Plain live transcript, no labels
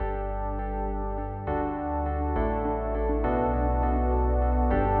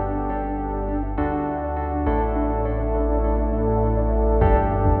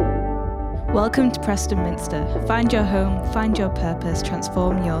Welcome to Preston Minster. Find your home, find your purpose,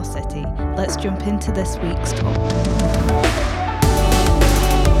 transform your city. Let's jump into this week's talk.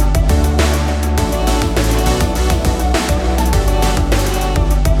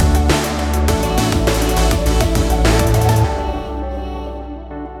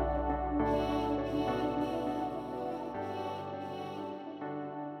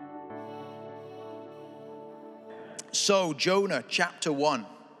 So, Jonah, chapter 1.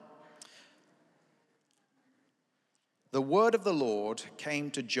 The word of the Lord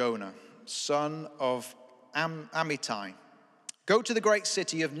came to Jonah, son of Amittai. Go to the great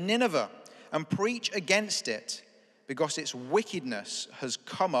city of Nineveh and preach against it, because its wickedness has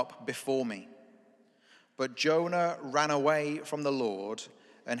come up before me. But Jonah ran away from the Lord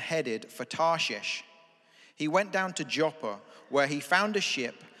and headed for Tarshish. He went down to Joppa, where he found a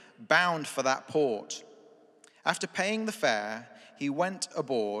ship bound for that port. After paying the fare, he went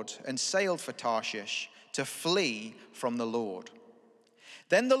aboard and sailed for Tarshish to flee from the Lord.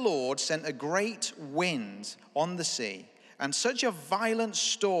 Then the Lord sent a great wind on the sea, and such a violent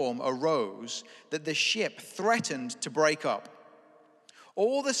storm arose that the ship threatened to break up.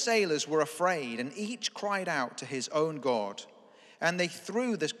 All the sailors were afraid, and each cried out to his own God, and they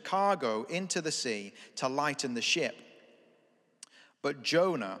threw the cargo into the sea to lighten the ship. But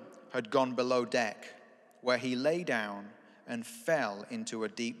Jonah had gone below deck, where he lay down and fell into a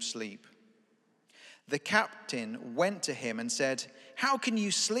deep sleep. The captain went to him and said, "How can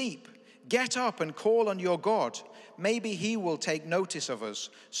you sleep? Get up and call on your God. Maybe he will take notice of us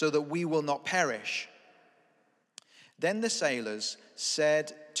so that we will not perish." Then the sailors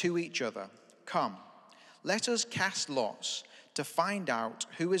said to each other, "Come, let us cast lots to find out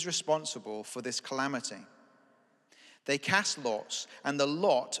who is responsible for this calamity." They cast lots, and the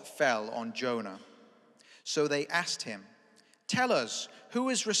lot fell on Jonah. So they asked him, "Tell us, who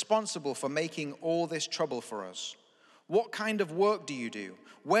is responsible for making all this trouble for us? What kind of work do you do?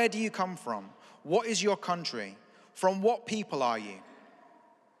 Where do you come from? What is your country? From what people are you?"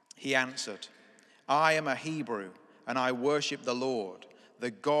 He answered, "I am a Hebrew, and I worship the Lord,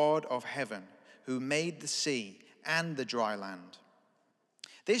 the God of heaven, who made the sea and the dry land."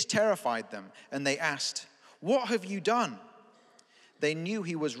 This terrified them, and they asked, "What have you done?" They knew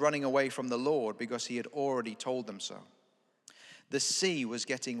he was running away from the Lord because he had already told them so. The sea was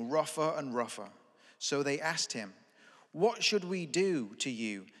getting rougher and rougher, so they asked him, "What should we do to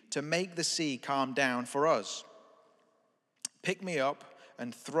you to make the sea calm down for us?" "Pick me up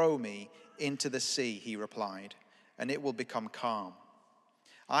and throw me into the sea," he replied, "and it will become calm.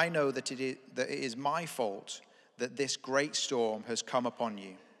 I know that it is my fault that this great storm has come upon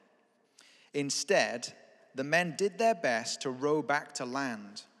you." Instead, the men did their best to row back to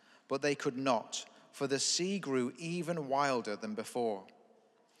land, but they could not, for the sea grew even wilder than before.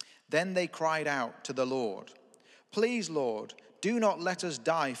 Then they cried out to the Lord, "Please, Lord, do not let us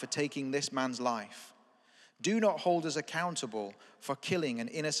die for taking this man's life. Do not hold us accountable for killing an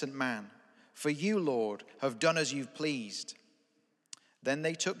innocent man, for you, Lord, have done as you've pleased." Then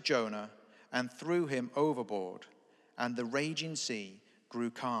they took Jonah and threw him overboard, and the raging sea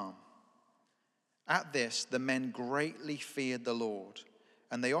grew calm. At this, the men greatly feared the Lord,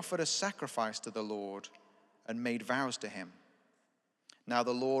 and they offered a sacrifice to the Lord and made vows to him. Now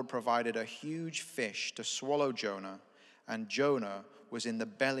the Lord provided a huge fish to swallow Jonah, and Jonah was in the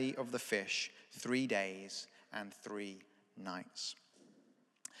belly of the fish 3 days and 3 nights.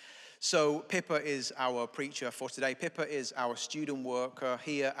 So Pippa is our preacher for today. Pippa is our student worker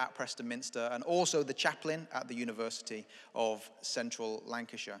here at Preston Minster and also the chaplain at the University of Central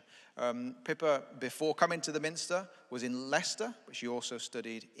Lancashire. Pippa, before coming to the Minster, was in Leicester, but she also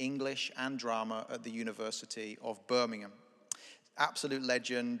studied English and drama at the University of Birmingham. Absolute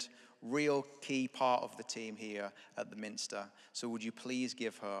legend, real key part of the team here at the Minster. So would you please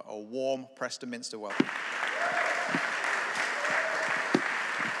give her a warm Preston Minster welcome?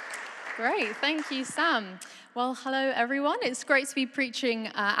 Great, thank you, Sam. Well, hello everyone. It's great to be preaching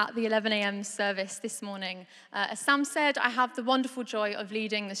at the 11 a.m. service this morning. As Sam said, I have the wonderful joy of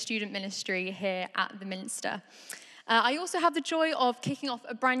leading the student ministry here at the Minster. I also have the joy of kicking off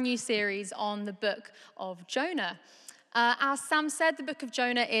a brand new series on the book of Jonah. As Sam said, the book of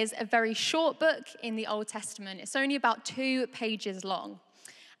Jonah is a very short book in the Old Testament. It's only about 2 pages long.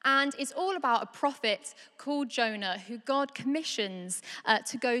 And it's all about a prophet called Jonah who God commissions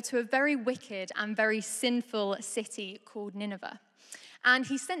to go to a very wicked and very sinful city called Nineveh. And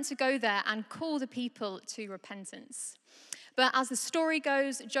he's sent to go there and call the people to repentance. But as the story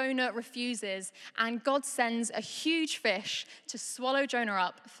goes, Jonah refuses, and God sends a huge fish to swallow Jonah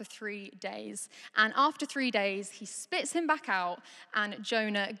up for 3 days. And after 3 days, he spits him back out, and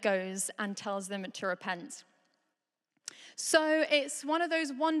Jonah goes and tells them to repent. So it's one of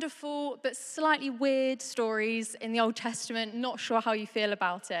those wonderful but slightly weird stories in the Old Testament. Not sure how you feel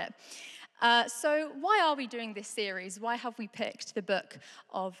about it. So why are we doing this series? Why have we picked the book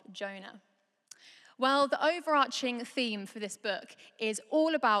of Jonah? Well, the overarching theme for this book is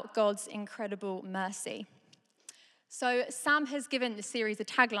all about God's incredible mercy. So Sam has given the series a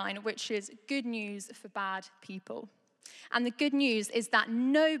tagline, which is good news for bad people. And the good news is that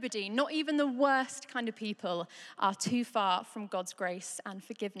nobody, not even the worst kind of people, are too far from God's grace and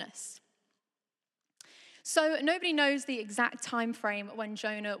forgiveness. So nobody knows the exact time frame when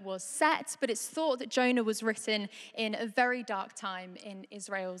Jonah was set, but it's thought that Jonah was written in a very dark time in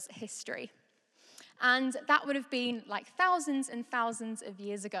Israel's history. And that would have been like thousands and thousands of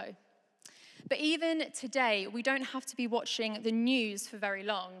years ago. But even today, we don't have to be watching the news for very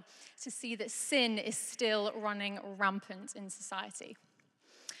long to see that sin is still running rampant in society.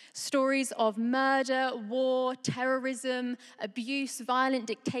 Stories of murder, war, terrorism, abuse, violent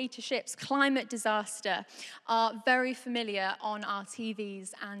dictatorships, climate disaster are very familiar on our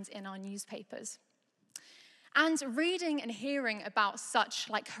TVs and in our newspapers. And reading and hearing about such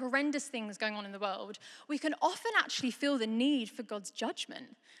horrendous things going on in the world, we can often actually feel the need for God's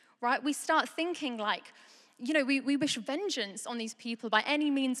judgment, right? We start thinking we wish vengeance on these people by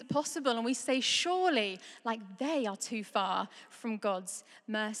any means possible, and we say, surely, they are too far from God's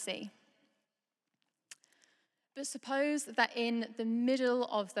mercy. But suppose that in the middle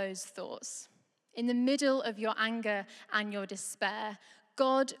of those thoughts, in the middle of your anger and your despair,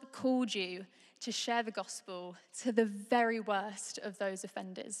 God called you to share the gospel to the very worst of those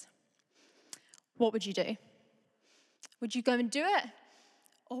offenders. What would you do? Would you go and do it?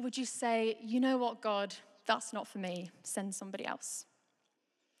 Or would you say, you know what, God, that's not for me, send somebody else?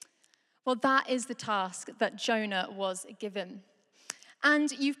 Well, that is the task that Jonah was given.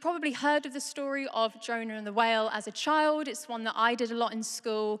 And you've probably heard of the story of Jonah and the whale as a child. It's one that I did a lot in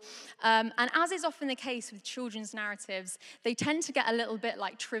school. And as is often the case with children's narratives, they tend to get a little bit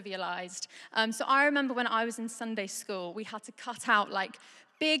trivialized. So I remember when I was in Sunday school, we had to cut out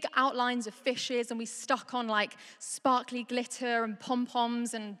big outlines of fishes, and we stuck on sparkly glitter and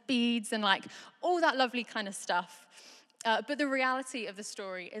pom-poms and beads and all that lovely kind of stuff. But the reality of the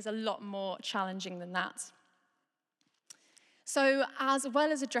story is a lot more challenging than that. So as well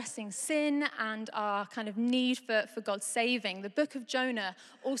as addressing sin and our kind of need for God's saving, the book of Jonah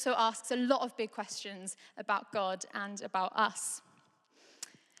also asks a lot of big questions about God and about us.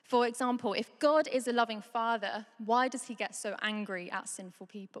 For example, if God is a loving father, why does he get so angry at sinful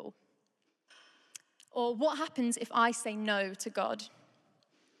people? Or what happens if I say no to God?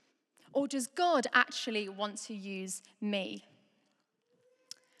 Or does God actually want to use me?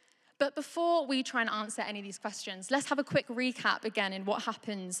 But before we try and answer any of these questions, let's have a quick recap again in what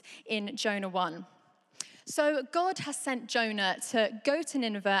happens in Jonah 1. So God has sent Jonah to go to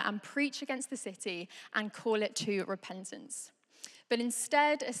Nineveh and preach against the city and call it to repentance. But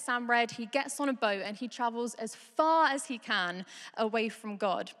instead, as Sam read, he gets on a boat and he travels as far as he can away from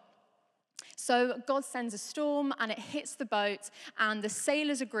God. So God sends a storm and it hits the boat, and the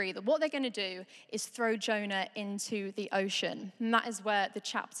sailors agree that what they're going to do is throw Jonah into the ocean. And that is where the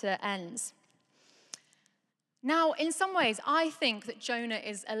chapter ends. Now, in some ways, I think that Jonah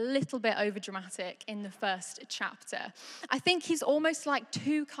is a little bit overdramatic in the first chapter. I think he's almost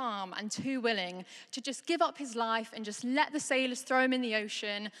too calm and too willing to just give up his life and just let the sailors throw him in the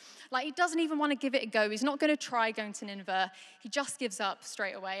ocean. He doesn't even want to give it a go. He's not going to try going to Nineveh. He just gives up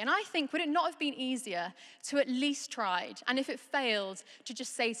straight away. And I think, would it not have been easier to at least try? And if it failed, to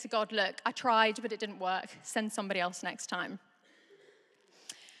just say to God, look, I tried, but it didn't work. Send somebody else next time.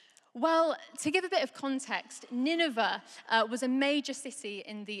 Well, to give a bit of context, Nineveh was a major city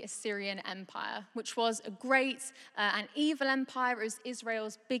in the Assyrian Empire, which was a great and evil empire. It was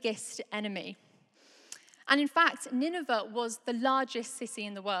Israel's biggest enemy. And in fact, Nineveh was the largest city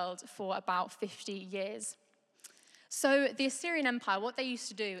in the world for about 50 years. So the Assyrian Empire, what they used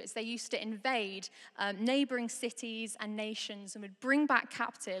to do is they used to invade neighboring cities and nations and would bring back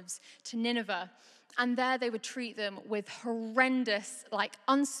captives to Nineveh. And there they would treat them with horrendous,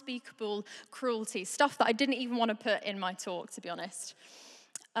 unspeakable cruelty, stuff that I didn't even want to put in my talk, to be honest.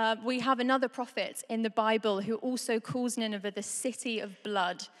 We have another prophet in the Bible who also calls Nineveh the city of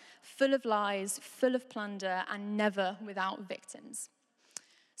blood, full of lies, full of plunder, and never without victims.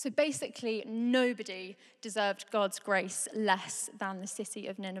 So basically, nobody deserved God's grace less than the city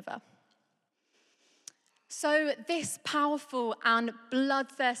of Nineveh. So this powerful and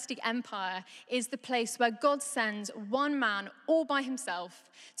bloodthirsty empire is the place where God sends one man all by himself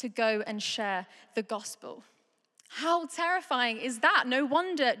to go and share the gospel. How terrifying is that? No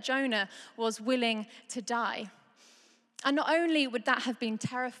wonder Jonah was willing to die. And not only would that have been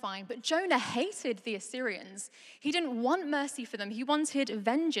terrifying, but Jonah hated the Assyrians. He didn't want mercy for them. He wanted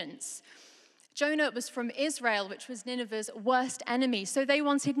vengeance. Jonah was from Israel, which was Nineveh's worst enemy, so they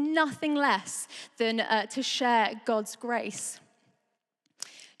wanted nothing less than to share God's grace.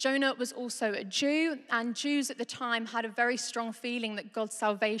 Jonah was also a Jew, and Jews at the time had a very strong feeling that God's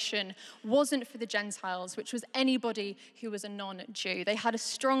salvation wasn't for the Gentiles, which was anybody who was a non-Jew. They had a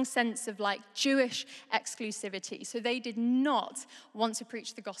strong sense of Jewish exclusivity, so they did not want to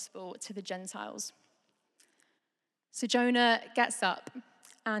preach the gospel to the Gentiles. So Jonah gets up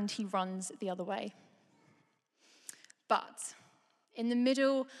and he runs the other way. But in the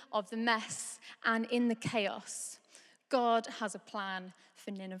middle of the mess and in the chaos, God has a plan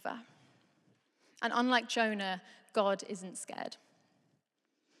for Nineveh. And unlike Jonah, God isn't scared.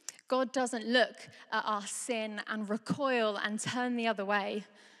 God doesn't look at our sin and recoil and turn the other way,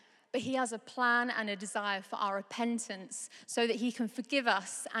 but he has a plan and a desire for our repentance so that he can forgive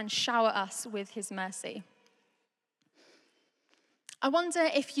us and shower us with his mercy. I wonder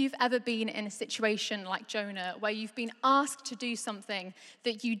if you've ever been in a situation like Jonah where you've been asked to do something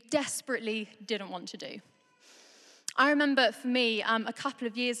that you desperately didn't want to do. I remember for me, a couple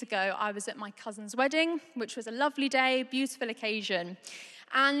of years ago, I was at my cousin's wedding, which was a lovely day, beautiful occasion.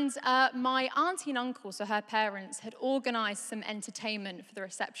 And my auntie and uncle, so her parents, had organised some entertainment for the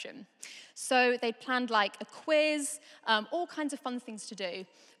reception. So they'd planned a quiz, all kinds of fun things to do.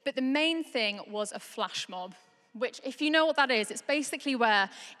 But the main thing was a flash mob, which, if you know what that is, it's basically where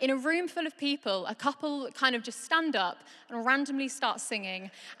in a room full of people, a couple kind of just stand up and randomly start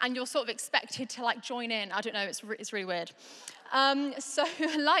singing, and you're sort of expected to join in. I don't know, it's really weird. So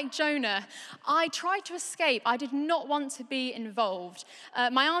like Jonah, I tried to escape. I did not want to be involved.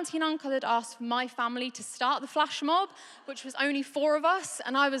 My auntie and uncle had asked for my family to start the flash mob, which was only 4 of us,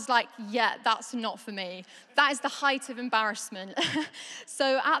 and I was like, yeah, that's not for me. That is the height of embarrassment.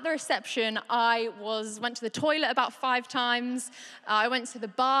 So at the reception, I went to the toilet about 5 times. I went to the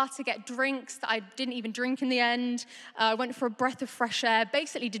bar to get drinks that I didn't even drink in the end. I went for a breath of fresh air.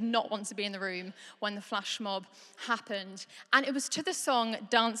 Basically did not want to be in the room when the flash mob happened. And it was to the song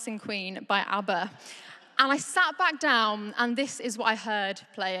Dancing Queen by ABBA. And I sat back down, and this is what I heard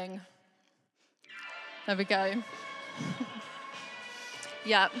playing. There we go.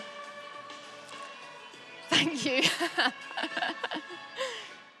 Yeah. Thank you.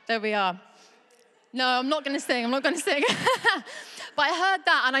 There we are. No, I'm not going to sing. But I heard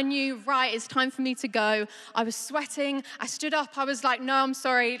that and I knew, right, it's time for me to go. I was sweating. I stood up. I was like, no, I'm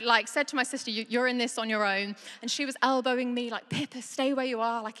sorry. Said to my sister, you're in this on your own. And she was elbowing me Pippa, stay where you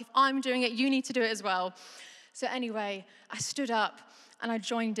are. If I'm doing it, you need to do it as well. So anyway, I stood up and I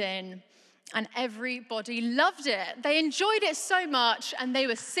joined in. And everybody loved it. They enjoyed it so much and they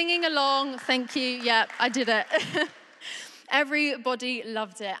were singing along. Thank you. Yeah, I did it. Everybody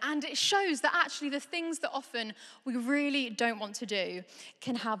loved it. And it shows that actually the things that often we really don't want to do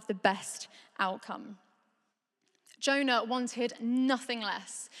can have the best outcome. Jonah wanted nothing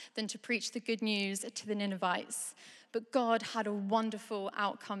less than to preach the good news to the Ninevites. But God had a wonderful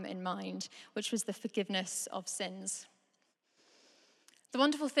outcome in mind, which was the forgiveness of sins. The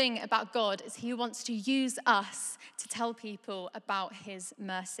wonderful thing about God is he wants to use us to tell people about his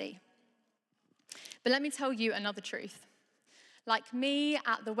mercy. But let me tell you another truth. Like me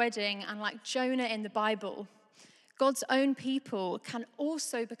at the wedding and like Jonah in the Bible, God's own people can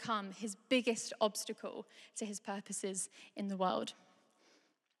also become his biggest obstacle to his purposes in the world.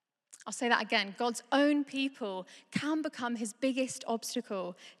 I'll say that again. God's own people can become his biggest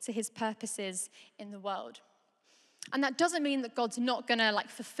obstacle to his purposes in the world. And that doesn't mean that God's not going to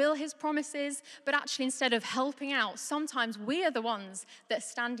fulfill his promises, but actually instead of helping out, sometimes we are the ones that are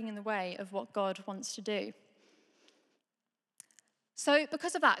standing in the way of what God wants to do. So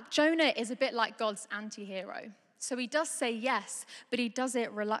because of that, Jonah is a bit like God's anti-hero. So he does say yes, but he does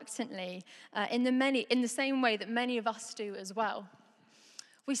it reluctantly in the same way that many of us do as well.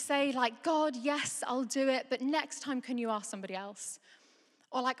 We say God, yes, I'll do it, but next time can you ask somebody else?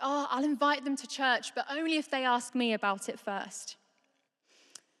 Or I'll invite them to church, but only if they ask me about it first.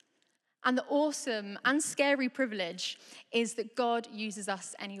 And the awesome and scary privilege is that God uses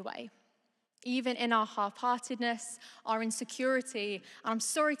us anyway. Even in our half-heartedness, our insecurity, and I'm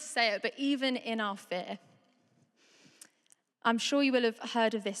sorry to say it, but even in our fear. I'm sure you will have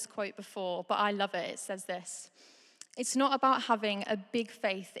heard of this quote before, but I love it. It says this: "It's not about having a big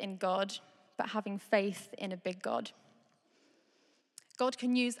faith in God, but having faith in a big God. God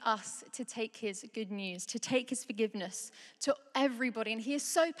can use us to take his good news, to take his forgiveness to everybody. And he is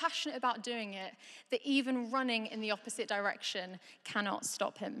so passionate about doing it that even running in the opposite direction cannot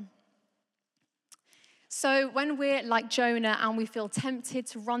stop him. So when we're like Jonah and we feel tempted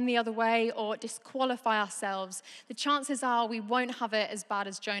to run the other way or disqualify ourselves, the chances are we won't have it as bad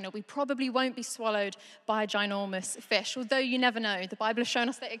as Jonah. We probably won't be swallowed by a ginormous fish, although you never know. The Bible has shown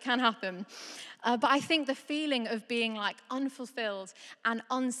us that it can happen. But I think the feeling of being like unfulfilled and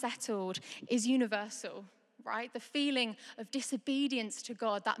unsettled is universal, right? The feeling of disobedience to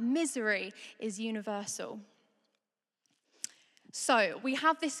God, that misery is universal. So we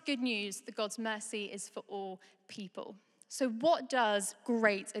have this good news that God's mercy is for all people. So what does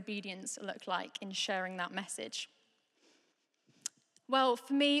great obedience look like in sharing that message? Well,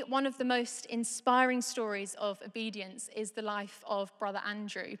 for me, one of the most inspiring stories of obedience is the life of Brother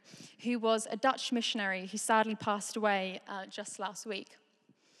Andrew, who was a Dutch missionary who sadly passed away just last week.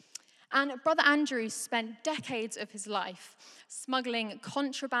 And Brother Andrew spent decades of his life smuggling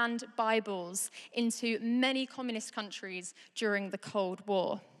contraband Bibles into many communist countries during the Cold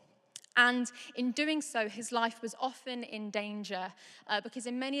War. And in doing so, his life was often in danger because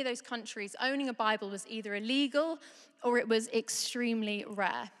in many of those countries, owning a Bible was either illegal or it was extremely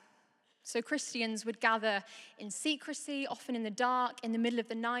rare. So Christians would gather in secrecy, often in the dark, in the middle of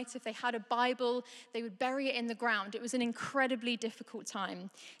the night. If they had a Bible, they would bury it in the ground. It was an incredibly difficult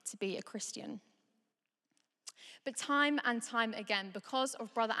time to be a Christian. But time and time again, because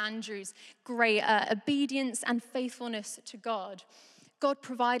of Brother Andrew's great obedience and faithfulness to God, God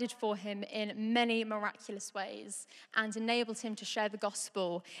provided for him in many miraculous ways and enabled him to share the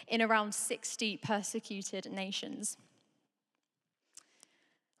gospel in around 60 persecuted nations.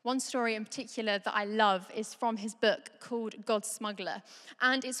 One story in particular that I love is from his book called God's Smuggler,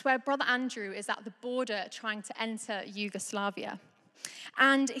 and it's where Brother Andrew is at the border trying to enter Yugoslavia.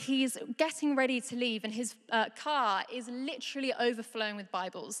 And he's getting ready to leave, and his car is literally overflowing with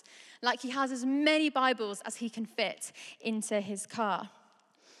Bibles. Like he has as many Bibles as he can fit into his car.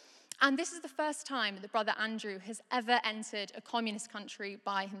 And this is the first time that Brother Andrew has ever entered a communist country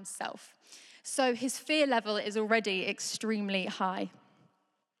by himself. So his fear level is already extremely high.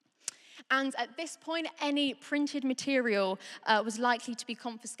 And at this point, any printed material was likely to be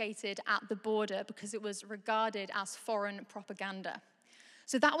confiscated at the border because it was regarded as foreign propaganda.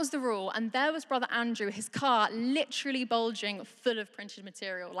 So that was the rule. And there was Brother Andrew, his car literally bulging full of printed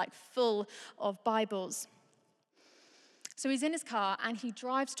material, like full of Bibles. So he's in his car and he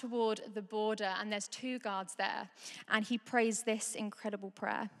drives toward the border and there's 2 guards there. And he prays this incredible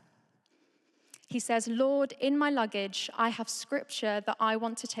prayer. He says, "Lord, in my luggage, I have scripture that I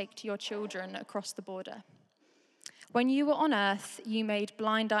want to take to your children across the border. When you were on earth, you made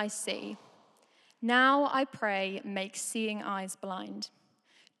blind eyes see. Now I pray, make seeing eyes blind.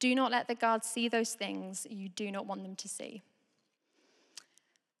 Do not let the guards see those things you do not want them to see."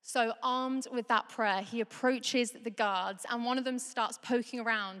 So armed with that prayer, he approaches the guards, and one of them starts poking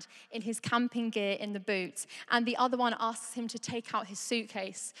around in his camping gear in the boot, and the other one asks him to take out his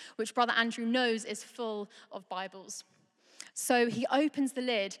suitcase, which Brother Andrew knows is full of Bibles. So he opens the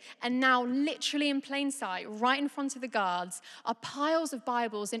lid, and now literally in plain sight, right in front of the guards, are piles of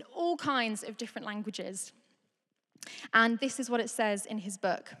Bibles in all kinds of different languages. And this is what it says in his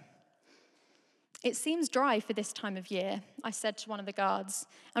book. "It seems dry for this time of year," I said to one of the guards,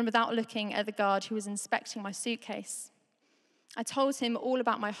 and without looking at the guard who was inspecting my suitcase. I told him all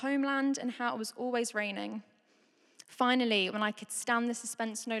about my homeland and how it was always raining. Finally, when I could stand the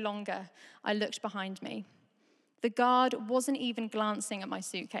suspense no longer, I looked behind me. The guard wasn't even glancing at my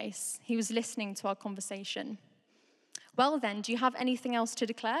suitcase. He was listening to our conversation. "Well then, do you have anything else to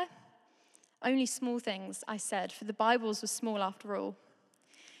declare?" "Only small things," I said, for the Bibles were small after all.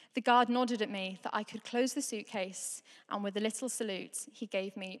 The guard nodded at me that I could close the suitcase, and with a little salute, he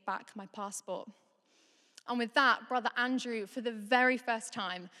gave me back my passport. And with that, Brother Andrew, for the very first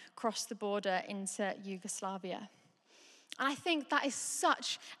time, crossed the border into Yugoslavia. And I think that is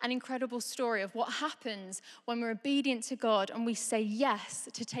such an incredible story of what happens when we're obedient to God and we say yes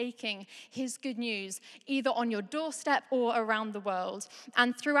to taking his good news either on your doorstep or around the world.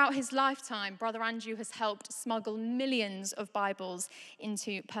 And throughout his lifetime, Brother Andrew has helped smuggle millions of Bibles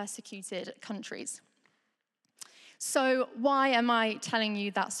into persecuted countries. So why am I telling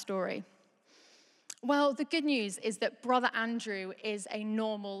you that story? Well, the good news is that Brother Andrew is a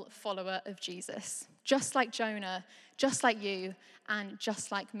normal follower of Jesus, just like Jonah, just like you, and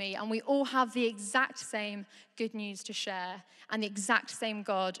just like me. And we all have the exact same good news to share and the exact same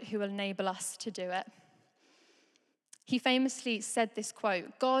God who will enable us to do it. He famously said this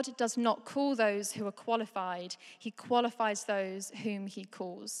quote, "God does not call those who are qualified, he qualifies those whom he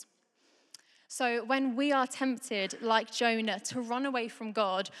calls." So when we are tempted, like Jonah, to run away from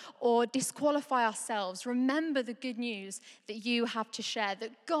God or disqualify ourselves, remember the good news that you have to share,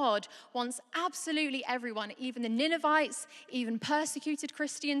 that God wants absolutely everyone, even the Ninevites, even persecuted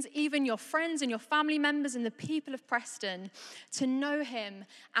Christians, even your friends and your family members and the people of Preston, to know him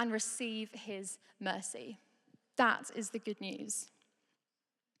and receive his mercy. That is the good news.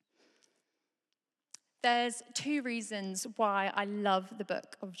 There's 2 reasons why I love the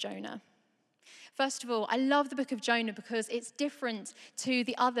book of Jonah. First of all, I love the book of Jonah because it's different to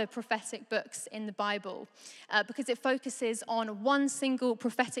the other prophetic books in the Bible, because it focuses on one single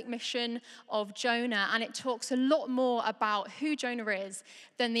prophetic mission of Jonah, and it talks a lot more about who Jonah is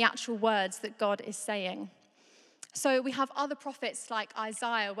than the actual words that God is saying. So we have other prophets like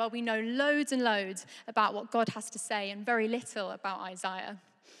Isaiah, where we know loads and loads about what God has to say and very little about Isaiah.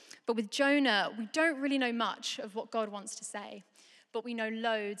 But with Jonah, we don't really know much of what God wants to say, but we know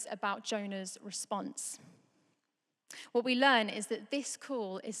loads about Jonah's response. What we learn is that this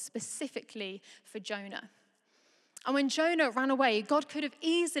call is specifically for Jonah. And when Jonah ran away, God could have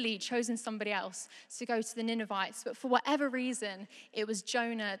easily chosen somebody else to go to the Ninevites, but for whatever reason, it was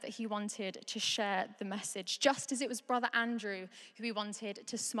Jonah that he wanted to share the message, just as it was Brother Andrew who he wanted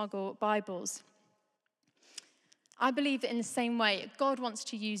to smuggle Bibles. I believe that in the same way, God wants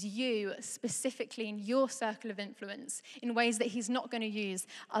to use you specifically in your circle of influence in ways that he's not going to use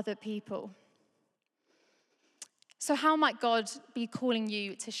other people. So how might God be calling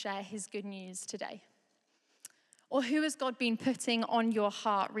you to share his good news today? Or who has God been putting on your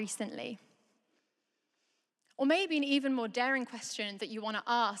heart recently? Or maybe an even more daring question that you want to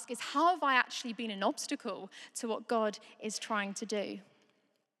ask is, how have I actually been an obstacle to what God is trying to do?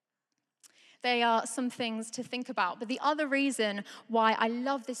 They are some things to think about. But the other reason why I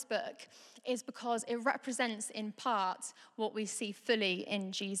love this book is because it represents in part what we see fully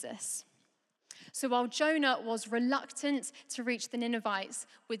in Jesus. So while Jonah was reluctant to reach the Ninevites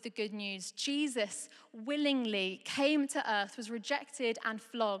with the good news, Jesus willingly came to earth, was rejected and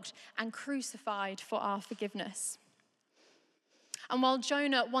flogged and crucified for our forgiveness. And while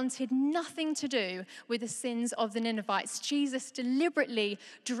Jonah wanted nothing to do with the sins of the Ninevites, Jesus deliberately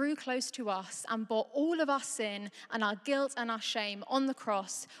drew close to us and bore all of our sin and our guilt and our shame on the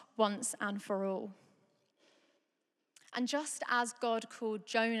cross once and for all. And just as God called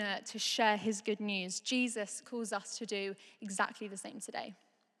Jonah to share his good news, Jesus calls us to do exactly the same today.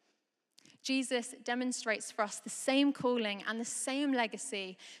 Jesus demonstrates for us the same calling and the same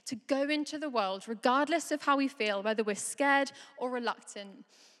legacy to go into the world, regardless of how we feel, whether we're scared or reluctant,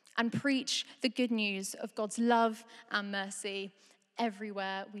 and preach the good news of God's love and mercy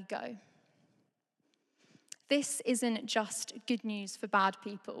everywhere we go. This isn't just good news for bad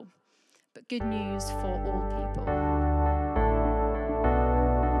people, but good news for all people.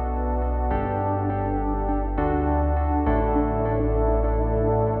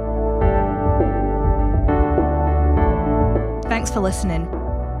 Thanks for listening.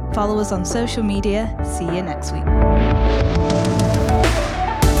 Follow us on social media. See you next week.